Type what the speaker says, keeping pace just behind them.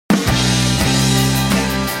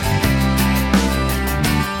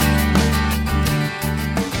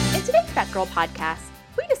VETGirl podcast,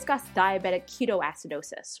 we discuss diabetic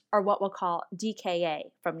ketoacidosis, or what we'll call DKA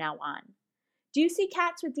from now on. Do you see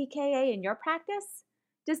cats with DKA in your practice?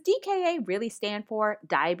 Does DKA really stand for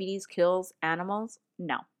diabetes kills animals?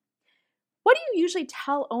 No. What do you usually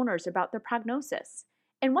tell owners about their prognosis?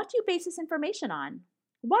 And what do you base this information on?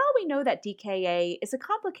 While we know that DKA is a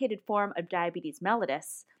complicated form of diabetes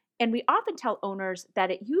mellitus, and we often tell owners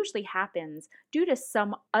that it usually happens due to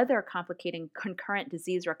some other complicating concurrent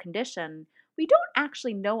disease or condition, we don't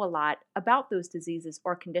actually know a lot about those diseases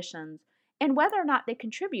or conditions and whether or not they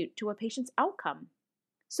contribute to a patient's outcome.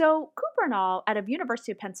 So Cooper and al. Out of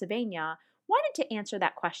University of Pennsylvania wanted to answer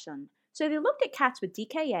that question. So they looked at cats with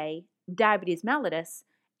DKA, diabetes mellitus,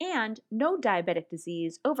 and no diabetic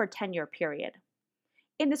disease over a 10-year period.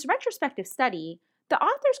 In this retrospective study, the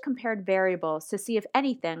authors compared variables to see if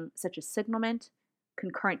anything, such as signalment,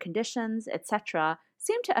 concurrent conditions, etc.,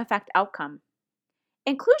 seemed to affect outcome.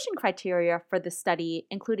 Inclusion criteria for the study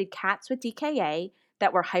included cats with DKA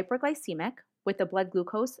that were hyperglycemic with a blood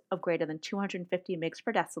glucose of greater than 250 mg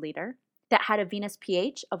per deciliter, that had a venous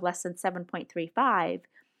pH of less than 7.35,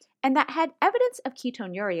 and that had evidence of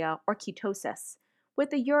ketonuria or ketosis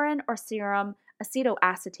with a urine or serum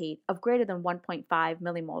acetoacetate of greater than 1.5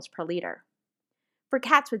 millimoles per liter. For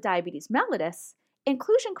cats with diabetes mellitus,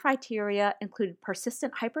 inclusion criteria included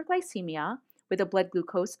persistent hyperglycemia with a blood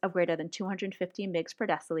glucose of greater than 250 mg per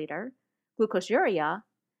deciliter, glucosuria,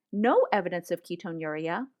 no evidence of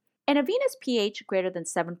ketonuria, and a venous pH greater than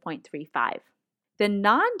 7.35. The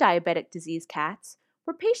non-diabetic disease cats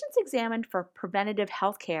were patients examined for preventative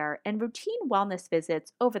health care and routine wellness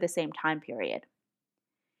visits over the same time period.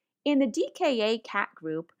 In the DKA cat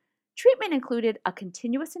group, treatment included a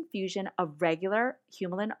continuous infusion of regular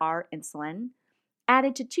Humulin R insulin,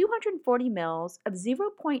 added to 240 ml of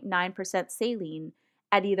 0.9% saline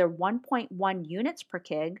at either 1.1 units per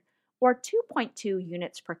kg or 2.2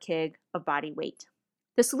 units per kg of body weight.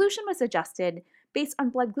 The solution was adjusted based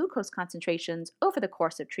on blood glucose concentrations over the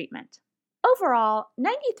course of treatment. Overall,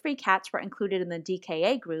 93 cats were included in the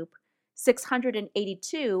DKA group,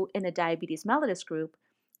 682 in the diabetes mellitus group,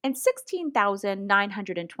 and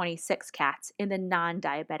 16,926 cats in the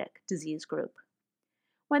non-diabetic disease group.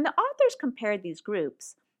 When the authors compared these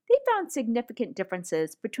groups, they found significant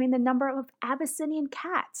differences between the number of Abyssinian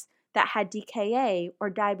cats that had DKA or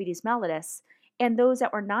diabetes mellitus and those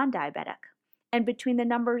that were non-diabetic, and between the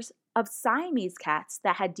numbers of Siamese cats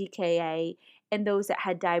that had DKA and those that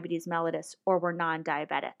had diabetes mellitus or were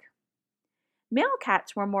non-diabetic. Male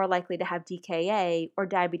cats were more likely to have DKA or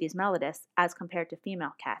diabetes mellitus as compared to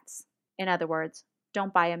female cats. In other words,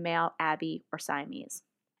 don't buy a male Abby or Siamese.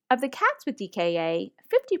 Of the cats with DKA,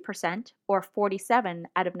 50% or 47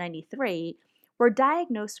 out of 93 were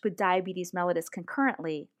diagnosed with diabetes mellitus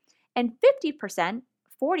concurrently, and 50%,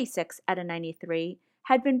 46 out of 93,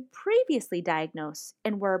 had been previously diagnosed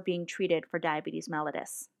and were being treated for diabetes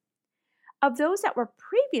mellitus. Of those that were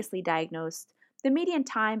previously diagnosed, the median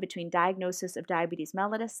time between diagnosis of diabetes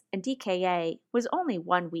mellitus and DKA was only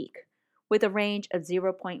 1 week, with a range of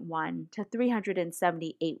 0.1 to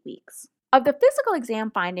 378 weeks. Of the physical exam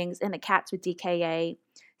findings in the cats with DKA,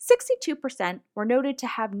 62% were noted to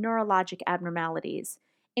have neurologic abnormalities,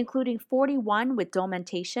 including 41 with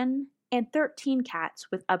dulmentation and 13 cats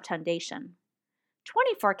with obtundation.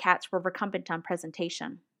 24 cats were recumbent on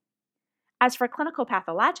presentation. As for clinical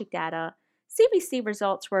pathologic data, CBC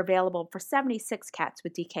results were available for 76 cats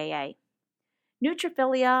with DKA.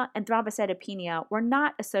 Neutrophilia and thrombocytopenia were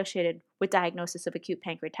not associated with diagnosis of acute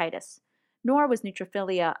pancreatitis, nor was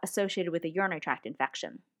neutrophilia associated with a urinary tract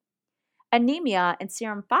infection. Anemia and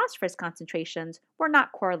serum phosphorus concentrations were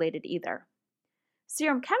not correlated either.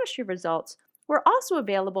 Serum chemistry results were also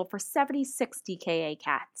available for 76 DKA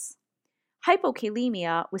cats.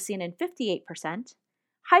 Hypokalemia was seen in 58%,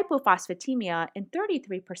 hypophosphatemia in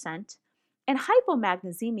 33%, and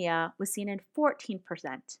hypomagnesemia was seen in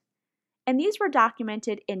 14%, and these were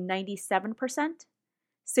documented in 97%,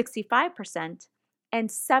 65%, and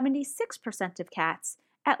 76% of cats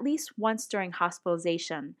at least once during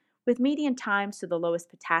hospitalization, with median times to the lowest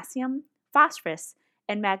potassium, phosphorus,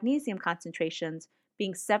 and magnesium concentrations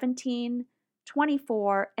being 17,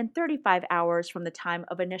 24, and 35 hours from the time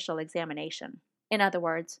of initial examination. In other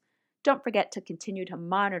words, don't forget to continue to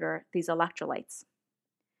monitor these electrolytes.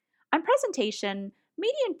 On presentation,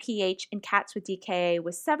 median pH in cats with DKA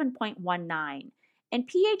was 7.19, and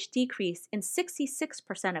pH decreased in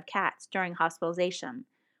 66% of cats during hospitalization,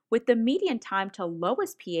 with the median time to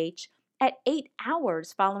lowest pH at 8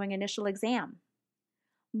 hours following initial exam.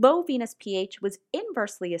 Low venous pH was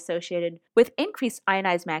inversely associated with increased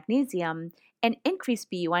ionized magnesium and increased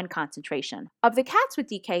BUN concentration. Of the cats with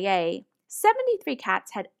DKA, 73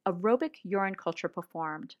 cats had aerobic urine culture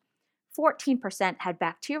performed, 14% had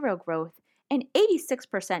bacterial growth, and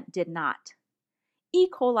 86% did not. E.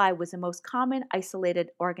 coli was the most common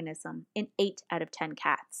isolated organism in 8 out of 10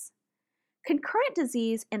 cats. Concurrent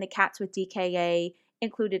disease in the cats with DKA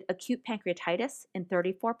included acute pancreatitis in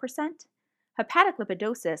 34%, hepatic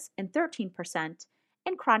lipidosis in 13%,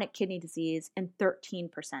 and chronic kidney disease in 13%.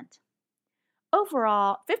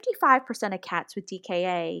 Overall, 55% of cats with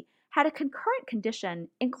DKA had a concurrent condition,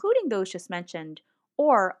 including those just mentioned,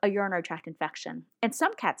 or a urinary tract infection, and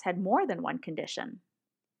some cats had more than one condition.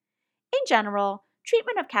 In general,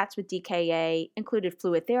 treatment of cats with DKA included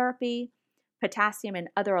fluid therapy, potassium and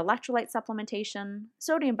other electrolyte supplementation,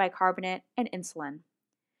 sodium bicarbonate, and insulin.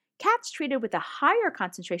 Cats treated with a higher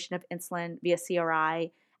concentration of insulin via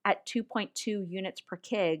CRI at 2.2 units per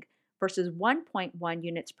kg versus 1.1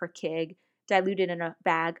 units per kg diluted in a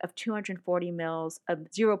bag of 240 ml of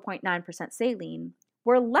 0.9% saline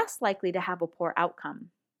were less likely to have a poor outcome.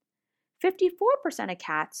 54% of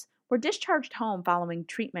cats were discharged home following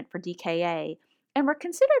treatment for DKA and were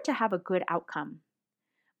considered to have a good outcome.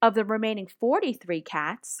 Of the remaining 43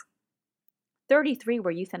 cats, 33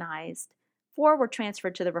 were euthanized, 4 were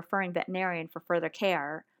transferred to the referring veterinarian for further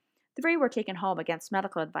care, 3 were taken home against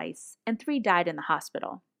medical advice, and 3 died in the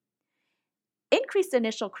hospital. Increased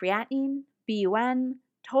initial creatinine, BUN,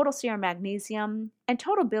 total serum magnesium, and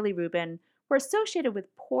total bilirubin were associated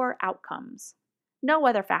with poor outcomes. No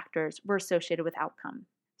other factors were associated with outcome.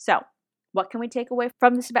 So, what can we take away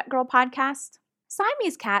from this VETGirl podcast?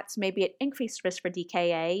 Siamese cats may be at increased risk for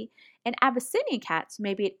DKA, and Abyssinian cats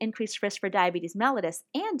may be at increased risk for diabetes mellitus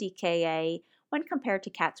and DKA when compared to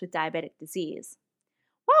cats with diabetic disease.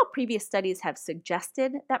 While previous studies have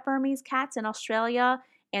suggested that Burmese cats in Australia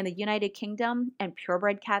and the United Kingdom and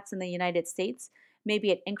purebred cats in the United States may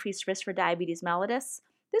be at increased risk for diabetes mellitus,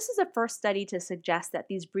 this is the first study to suggest that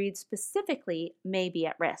these breeds specifically may be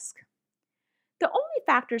at risk. The only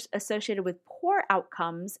factors associated with poor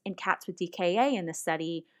outcomes in cats with DKA in this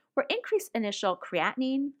study were increased initial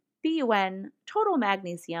creatinine, BUN, total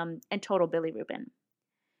magnesium, and total bilirubin.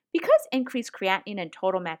 Because increased creatinine and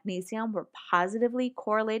total magnesium were positively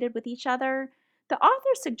correlated with each other, the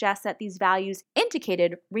authors suggest that these values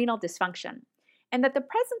indicated renal dysfunction, and that the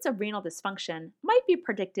presence of renal dysfunction might be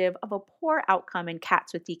predictive of a poor outcome in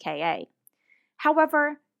cats with DKA.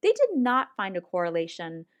 However, they did not find a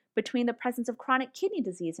correlation between the presence of chronic kidney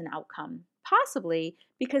disease and outcome, possibly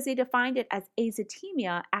because they defined it as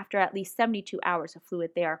azotemia after at least 72 hours of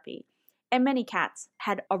fluid therapy, and many cats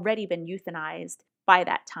had already been euthanized by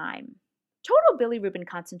that time. Total bilirubin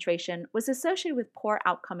concentration was associated with poor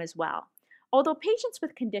outcome as well, although patients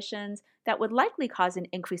with conditions that would likely cause an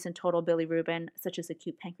increase in total bilirubin, such as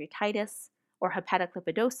acute pancreatitis or hepatic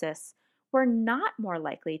lipidosis, were not more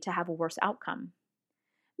likely to have a worse outcome.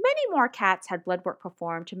 Many more cats had blood work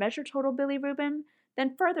performed to measure total bilirubin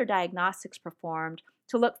than further diagnostics performed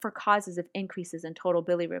to look for causes of increases in total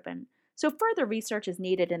bilirubin, so further research is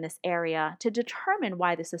needed in this area to determine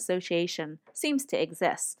why this association seems to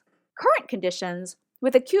exist. Current conditions,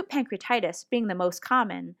 with acute pancreatitis being the most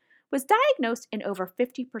common, was diagnosed in over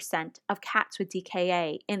 50% of cats with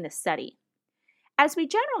DKA in this study. As we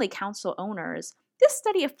generally counsel owners, this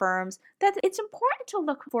study affirms that it's important to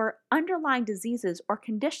look for underlying diseases or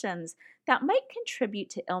conditions that might contribute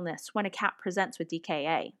to illness when a cat presents with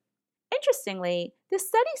DKA. Interestingly, this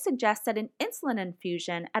study suggests that an insulin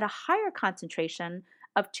infusion at a higher concentration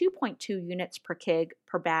of 2.2 units per kg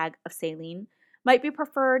per bag of saline might be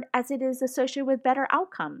preferred as it is associated with better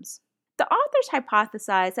outcomes. The authors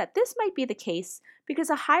hypothesize that this might be the case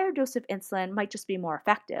because a higher dose of insulin might just be more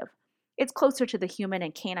effective. It's closer to the human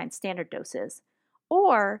and canine standard doses.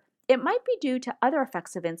 Or it might be due to other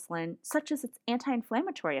effects of insulin, such as its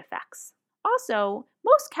anti-inflammatory effects. Also,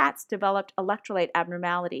 most cats developed electrolyte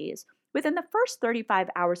abnormalities within the first 35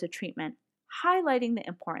 hours of treatment, highlighting the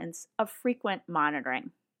importance of frequent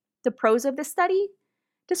monitoring. The pros of this study?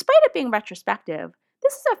 Despite it being retrospective,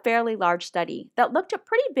 this is a fairly large study that looked at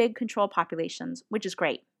pretty big control populations, which is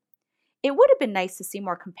great. It would have been nice to see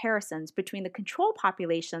more comparisons between the control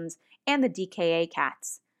populations and the DKA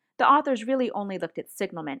cats. The authors really only looked at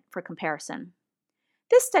signalment for comparison.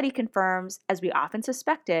 This study confirms, as we often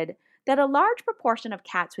suspected, that a large proportion of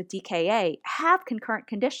cats with DKA have concurrent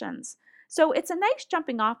conditions, so it's a nice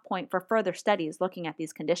jumping-off point for further studies looking at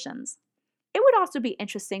these conditions. It would also be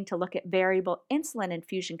interesting to look at variable insulin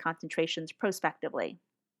infusion concentrations prospectively.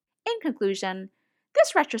 In conclusion,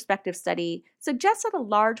 this retrospective study suggests that a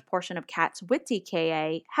large portion of cats with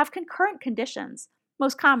DKA have concurrent conditions,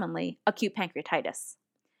 most commonly acute pancreatitis.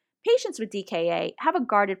 Patients with DKA have a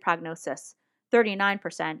guarded prognosis,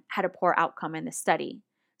 39% had a poor outcome in this study.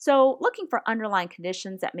 So, looking for underlying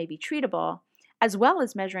conditions that may be treatable, as well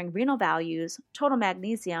as measuring renal values, total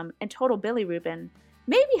magnesium, and total bilirubin,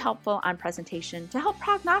 may be helpful on presentation to help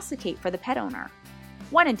prognosticate for the pet owner.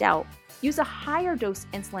 When in doubt, use a higher dose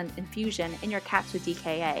insulin infusion in your cats with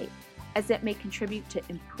DKA, as it may contribute to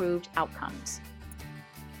improved outcomes.